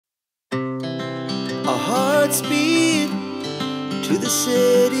Our hearts beat to the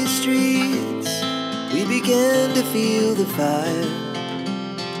city streets. We began to feel the fire.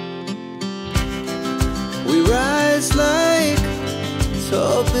 We rise like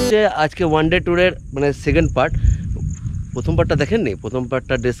tall buildings. আজকে one day ট্যুরের মানে second part. প্রথম পার্টটা দেখেননি, প্রথম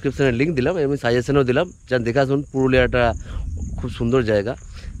পার্টটা ডেসক্রিপশনে লিঙ্ক দিলাম, এমনি সাজেশনও দিলাম, যান দেখে আসুন। পুরুলিয়াটা খুব সুন্দর জায়গা।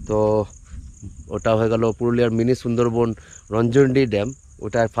 তো ওটা হয়ে গেল পুরুলিয়ার মিনি সুন্দরবন রঞ্জনডি ড্যাম,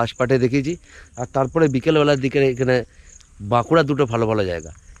 ওটা ফার্স্ট পার্টে দেখিয়েছি। আর তারপরে বিকেলবেলার দিকে এখানে বাঁকুড়া দুটো ভালো ভালো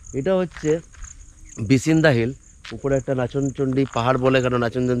জায়গা। এটা হচ্ছে বিসিন্দা হিল, উপরে একটা নাচনচণ্ডী পাহাড় বলে, কেন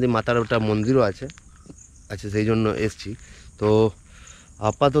নাচনচণ্ডী মাতার ওটা মন্দিরও আছে, সেই জন্য এসছি। তো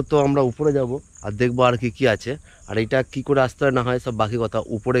আপাতত আমরা উপরে যাব আর দেখবো আর কি আছে, আর এটা কি করে আসতে হয় না হয় সব বাকি কথা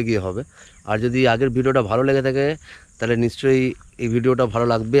উপরে গিয়ে হবে। আর যদি আগের ভিডিওটা ভালো লেগে থাকে তাহলে নিশ্চয়ই এই ভিডিওটা ভালো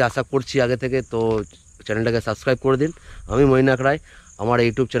লাগবে আশা করছি আগে থেকে। তো চ্যানেলটাকে সাবস্ক্রাইব করে দিন। আমি মৈনাক রায়, আমার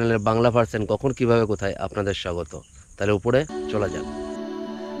ইউটিউব চ্যানেলের বাংলা ভার্সন কখন কিভাবে কোথায় আপনাদের স্বাগত। তাহলে উপরে চলা যাক।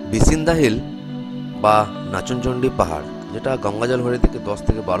 বিসিন্দা হিল বা নাচনচণ্ডী পাহাড়, যেটা গঙ্গাজল হরি থেকে 10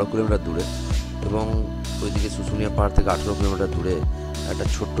 থেকে 12 কিলোমিটার দূরে, এবং ওইদিকে শুশুনিয়া পাহাড় থেকে 18 কিলোমিটার দূরে একটা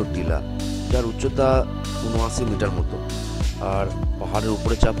ছোট্ট টিলা, যার উচ্চতা 79 মিটার মতো। আর পাহাড়ের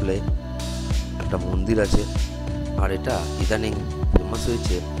উপরে চাপলে একটা মন্দির আছে। আর এটা ইদানিং ফেমাস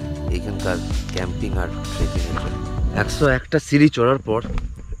হয়েছে এইখানকার ক্যাম্পিং আর ট্রেকিংয়ের জন্য। 101টা সিঁড়ি চড়ার পর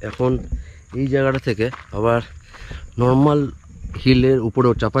এখন এই জায়গাটা থেকে আবার নর্মাল হিলের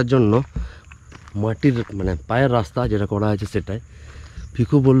উপরেও চাপার জন্য মাটির মানে পায়ের রাস্তা যেটা করা আছে সেটাই।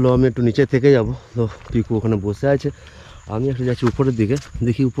 পিকু বললো আমি একটু নিচে থেকে যাব, তো পিকু ওখানে বসে আছে, আমি একটু যাচ্ছি উপরের দিকে,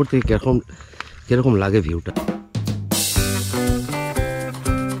 দেখি উপর থেকে কীরকম লাগে ভিউটা।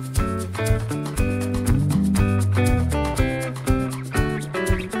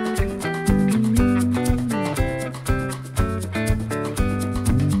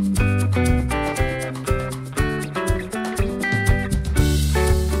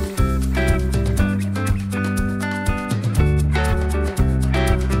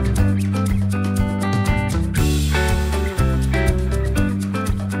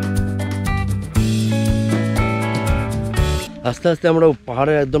 আস্তে আস্তে আমরা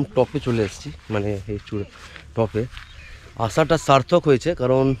পাহাড়ের একদম টপে চলে এসেছি, মানে এই টপে আসাটা সার্থক হয়েছে,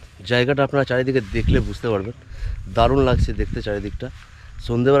 কারণ জায়গাটা আপনারা চারিদিকে দেখলে বুঝতে পারবেন, দারুণ লাগছে দেখতে চারিদিকটা।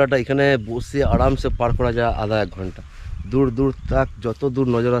 সন্ধেবেলাটা এখানে বসে আরামসে পার করা যায় আধা 1 ঘন্টা। দূর দূর তাক যত দূর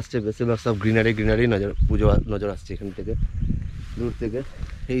নজর আসছে বেশিরভাগ সব গ্রিনারি নজর আসছে এখান থেকে, দূর থেকে।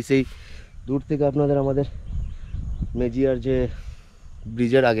 সেই দূর থেকে আপনাদের আমাদের মেজিয়ার যে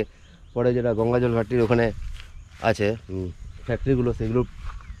ব্রিজের আগে পরে যেটা গঙ্গাজল ঘাটির ওখানে আছে ফ্যাক্টরিগুলো, সেগুলো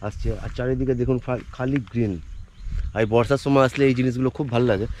আসছে। আর চারিদিকে দেখুন খালি গ্রিন। আর বর্ষার সময় আসলে এই জিনিসগুলো খুব ভালো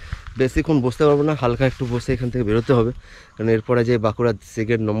লাগে। বেশিক্ষণ বসতে পারবো না, হালকা একটু বসে এখান থেকে বেরোতে হবে, কারণ এরপরে যে বাঁকুড়ার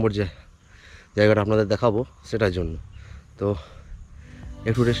সেকেন্ড নম্বর জায়গাটা আপনাদের দেখাবো সেটার জন্য। তো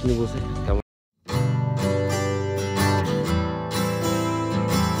একটু রেস্ট নিয়ে বসে কেমন।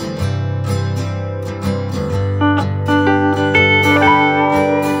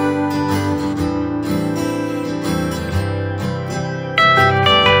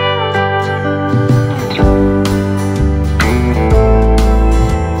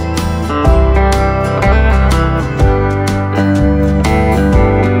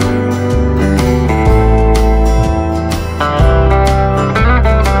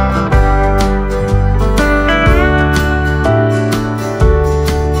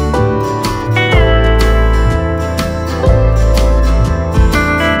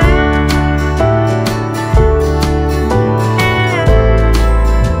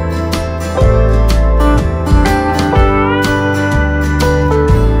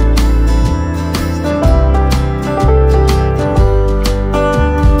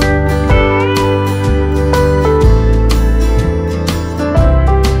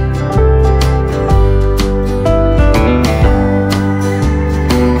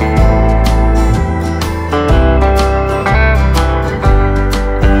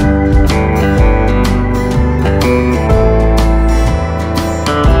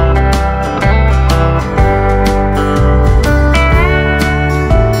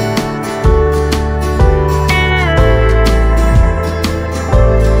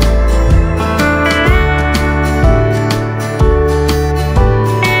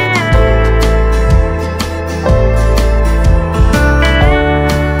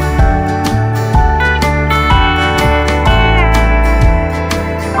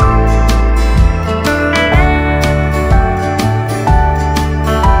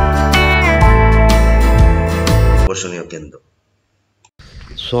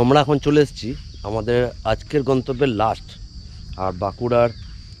 সো আমরা এখন চলে এসেছি আমাদের আজকের গন্তব্যের লাস্ট, আর বাঁকুড়ার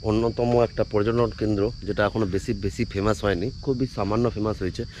অন্যতম একটা পর্যটন কেন্দ্র, যেটা এখনও বেশি ফেমাস হয়নি, খুবই সামান্য ফেমাস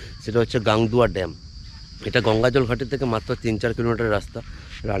হয়েছে, সেটা হচ্ছে গাংদুয়া ড্যাম। এটা গঙ্গাজল ঘাটি থেকে মাত্র 3-4 কিলোমিটার রাস্তা,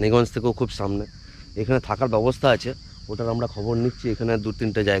 রানীগঞ্জ থেকেও খুব সামনে। এখানে থাকার ব্যবস্থা আছে, ওটার আমরা খবর নিচ্ছি। এখানে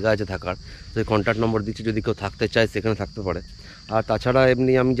 2-3টে জায়গা আছে থাকার, তো এই কন্ট্যাক্ট নম্বর দিচ্ছি, যদি কেউ থাকতে চায় সেখানে থাকতে পারে। আর তাছাড়া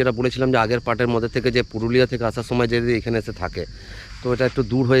এমনি আমি যেটা বলেছিলাম যে আগের পার্টের মধ্যে থেকে, যে পুরুলিয়া থেকে আসার সময় যদি এখানে এসে থাকে, তো এটা একটু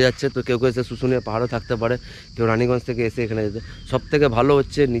দূর হয়ে যাচ্ছে, তো কেউ এসে শুশুনিয়া পাহাড়ও থাকতে পারে, কেউ রানীগঞ্জ থেকে এসে এখানে যেতে। সবথেকে ভালো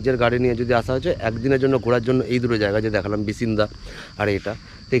হচ্ছে নিজের গাড়ি নিয়ে যদি আসা হচ্ছে একদিনের জন্য ঘোরার জন্য, এই দুটো জায়গা যে দেখালাম, বিসিন্দা আর এটা।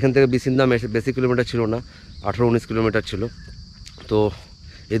 তো এখান থেকে বিসিন্দা বেশি কিলোমিটার ছিল না, 18-19 কিলোমিটার ছিল। তো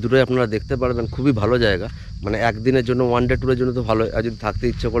এই দুটোই আপনারা দেখতে পারবেন, খুবই ভালো জায়গা। মানে একদিনের জন্য, ওয়ান ডে ট্যুরের জন্য তো ভালোই। আর যদি থাকতে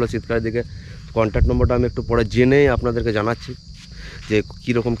ইচ্ছে করো শীতকালের দিকে, কন্ট্যাক্ট নম্বরটা আমি একটু পরে জেনেই আপনাদেরকে জানাচ্ছি যে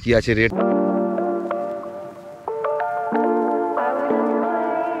কীরকম কী আছে রেট।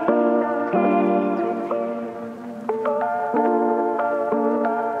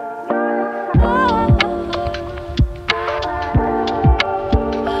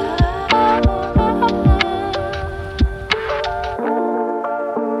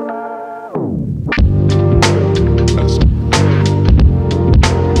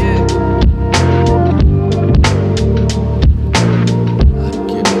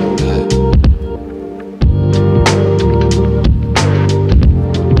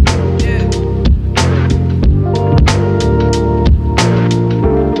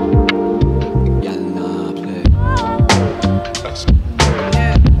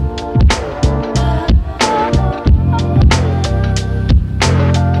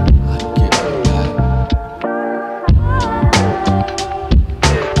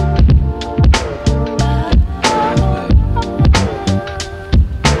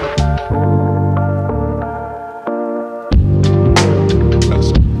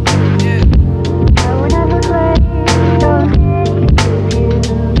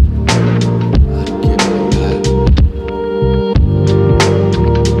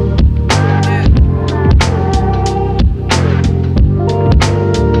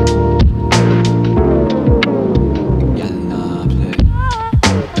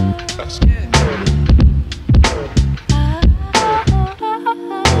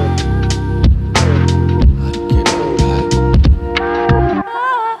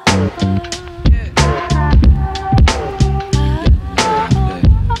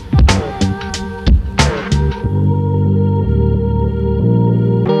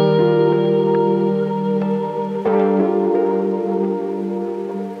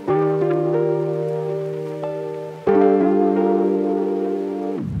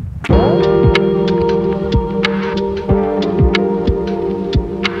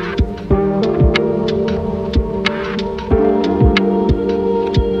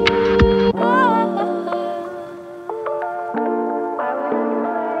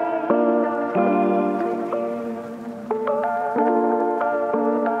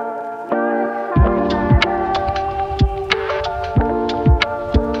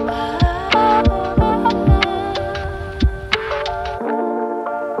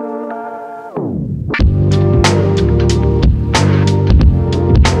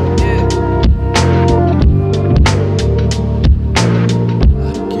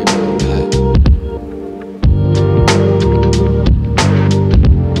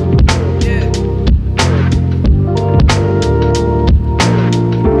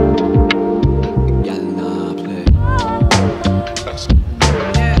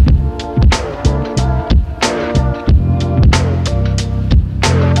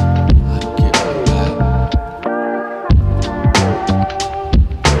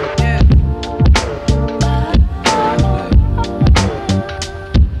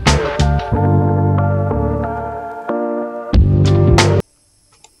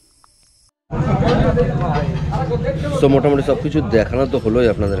 সো মোটামুটি সব কিছু দেখানো তো হলোই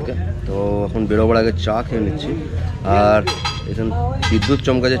আপনাদেরকে। তো এখন বেরোবার আগে চা খেয়ে নিচ্ছি। আর এখান বিদ্যুৎ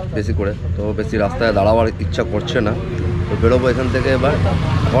চমকাছে বেশি করে, তো বেশি রাস্তায় দাঁড়াবার ইচ্ছা করছে না। তো বেরোবো এখান থেকে এবার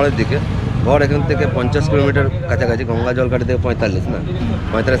ঘরের দিকে। ঘর এখান থেকে 50 কিলোমিটার কাছাকাছি, গঙ্গা জলঘাটি থেকে 45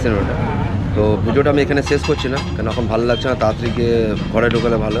 কিলোমিটার। তো ভিডিওটা আমি এখানে শেষ করছি না, কারণ এখন ভালো লাগছে না, তাড়াতাড়ি গিয়ে ঘরে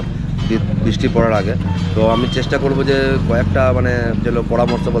ঢুকালে ভালো, বৃষ্টি পড়ার আগে। তো আমি চেষ্টা করব যে কয়েকটা মানে যেগুলো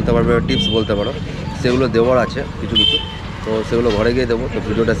পরামর্শ বলতে পারবে, টিপস বলতে পারো, সেগুলো দেওয়ার আছে কিছু কিছু। তো সেগুলো ঘরে গিয়ে দেবো। তো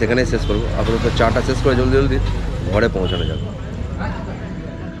ভিডিওটা সেখানেই শেষ করবো। আপাতত চাটা শেষ করে জলদি ঘরে পৌঁছানো যাবে।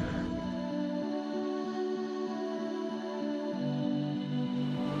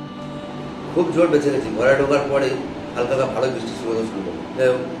 খুব জোর বেঁচে গেছি। ঘরে ঢোকার পরে হালকা ভালো বৃষ্টি শুরু করবো,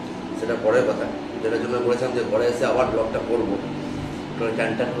 সেটা পরের কথা। যেটার জন্য বলেছিলাম যে ঘরে এসে আবার ব্লগটা করবো,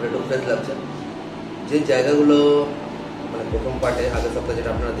 ক্যান্টার করে একটু ফ্রেশ লাগছে। যে জায়গাগুলো মানে প্রথম পার্টে আগের সপ্তাহে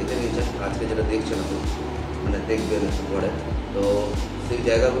যেটা আপনারা দেখে নিয়েছেন, আজকে যেটা দেখছেন আপনি মানে দেখবেন একটু পরে, তো সেই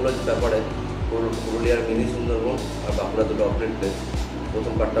জায়গাগুলোর ব্যাপারে পুরুলিয়ার মিনি সুন্দরবন আর বাঁকুড়া দুটো অফবেট প্লেস,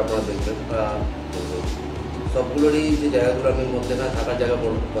 প্রথম পার্টটা আপনারা দেখবেন। সবগুলোরই যে জায়গাগুলো আমি মধ্যে না থাকার জায়গা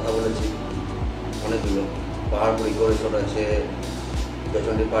কথা বলেছি অনেকগুলো, পাহাড় ইকো রিসোর্ট আছে,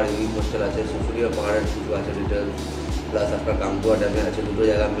 জয়চন্ডী পাহাড় ইউথ হোস্টেল আছে, শুশুরিয়া পাহাড়ের কিছু আছে ডিটেলস, প্লাস আপনার গাংদুয়া ড্যামে আছে, দুটো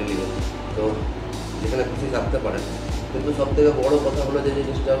জায়গা মিলিয়ে, তো যেখানে খুশি থাকতে পারেন। কিন্তু সবথেকে বড় কথা হলো যে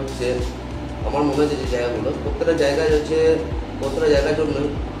জিনিসটা হচ্ছে আমার মনে হয় যে জায়গাগুলো প্রত্যেকটা জায়গায় হচ্ছে প্রত্যেকটা জায়গার জন্য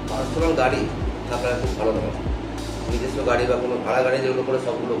পার্সোনাল গাড়ি থাকা খুব ভালো হবে। নিজস্ব গাড়ি বা কোনো ভাড়া গাড়ি যেগুলো করে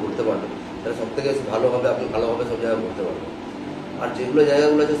সবগুলো ঘুরতে পারবেন, তাহলে সবথেকে ভালো হবে, আপনি ভালোভাবে সব জায়গায় ঘুরতে পারবেন। আর যেগুলো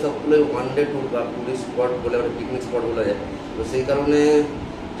জায়গাগুলো আছে সবগুলোই ওয়ান ডে ট্যুর বা টুরিস্ট স্পট বলে ওটা পিকনিক স্পট বলা যায়, তো সেই কারণে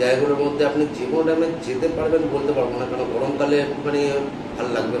জায়গাগুলোর মধ্যে আপনি যে কোনো টাইমে যেতে পারবেন বলতে পারবো না, কারণ গরমকালে একটুখানি ভালো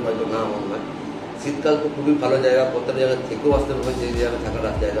লাগবে হয়তো না, আমার নয়। শীতকাল তো খুবই ভালো জায়গা, প্রত্যেক জায়গা থেকেও আসতে পারবেন, যে জায়গায়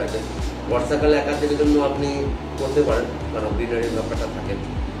থাকার জায়গা আছে। বর্ষাকালে একাধিকের জন্য আপনি করতে পারেন, কারণ গ্রিনারির ব্যাপারটা থাকে।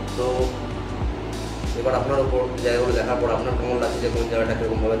 তো এবার আপনার ওপর জায়গাগুলো দেখার পর আপনার কেমন লাগছে যে কোন জায়গাটা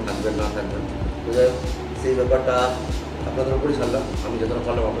কীরকমভাবে থাকবেন না থাকবেন, তো যাই হোক সেই ব্যাপারটা আপনাদের উপরই ছাড়লাম। আমি যতটা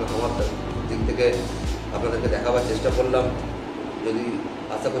পারলাম আমার দিক থেকে আপনাদেরকে দেখাবার চেষ্টা করলাম। যদি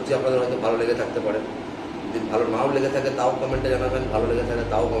আশা করছি আপনাদের হয়তো ভালো লেগে থাকতে পারে, যদি ভালো নাও লেগে থাকে তাও কমেন্টে জানাবেন, ভালো লেগে থাকে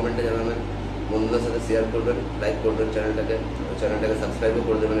তাও কমেন্টে জানাবেন, বন্ধুদের সাথে শেয়ার করবেন, লাইক করবেন, চ্যানেলটাকে সাবস্ক্রাইবও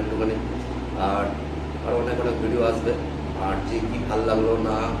করে দেবেন একটুখানি। আর আরও অনেক অনেক ভিডিও আসবে, আর যে কী ভালো লাগলো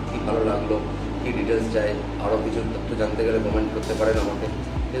না কী ভালো লাগলো, কী ডিটেলস চাই, আরও কিছু তথ্য জানতে গেলে কমেন্ট করতে পারেন আমাকে,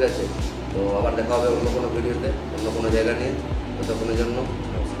 ঠিক আছে? তো আবার দেখা হবে অন্য কোনো ভিডিওতে অন্য কোনো জায়গা নিয়ে, ততক্ষণের জন্য